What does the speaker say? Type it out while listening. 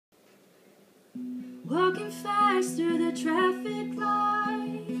Walking fast through the traffic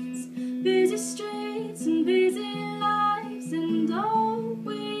lights, busy streets and busy lives, and all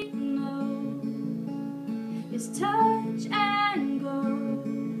we know is touch and go.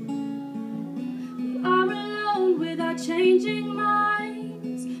 We are alone with our changing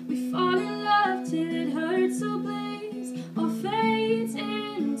minds. We fall in love till it hurts or bleeds or fades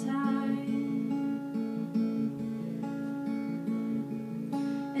in time.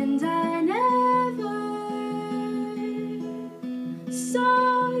 And I never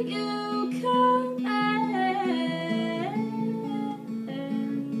saw you coming,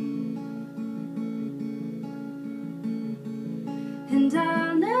 and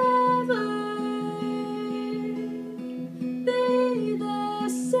I'll never be the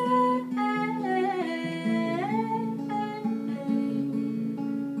same.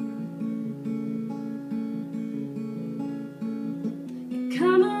 You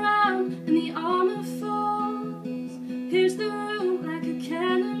come around and the armor falls. Here's the room like a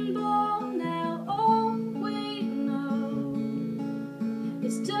cannonball. Now all we know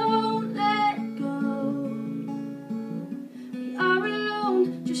is don't let go. We are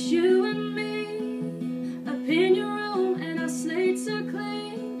alone, just you and me, up in your room and our slates are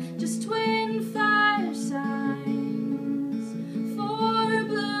clean. Just twin fire signs for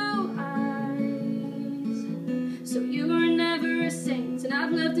blue eyes. So you were never a saint, and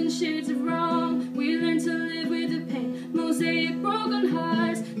I've lived in shades of wrong. We learned to live with the pain, mosaic broken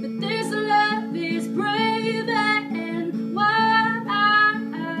hearts, but this love is brave and wild,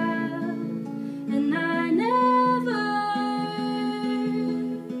 and I never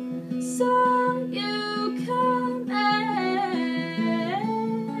saw you coming,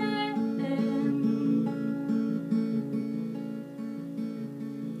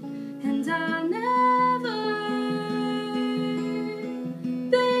 and I'll never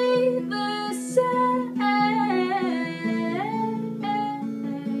be the same.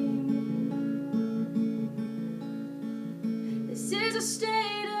 This is a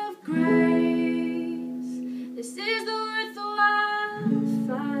state of grace. This is the worthwhile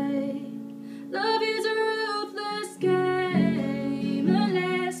fight. Love is a ruthless game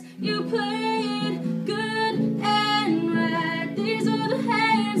unless you play it good and right. These are the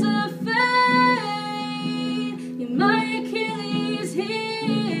hands of fate. You're my Achilles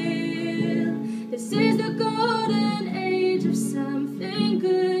heel. This is the golden age of something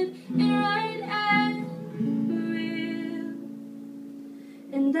good and right and real.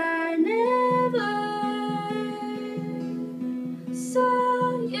 And I never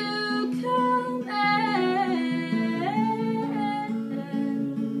saw you coming,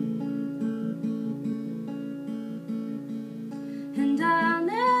 and I'll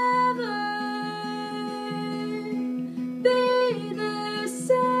never be the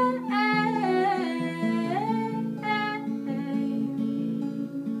same.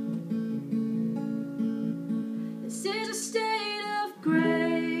 This is a state of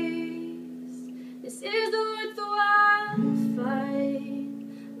grace. This is the worth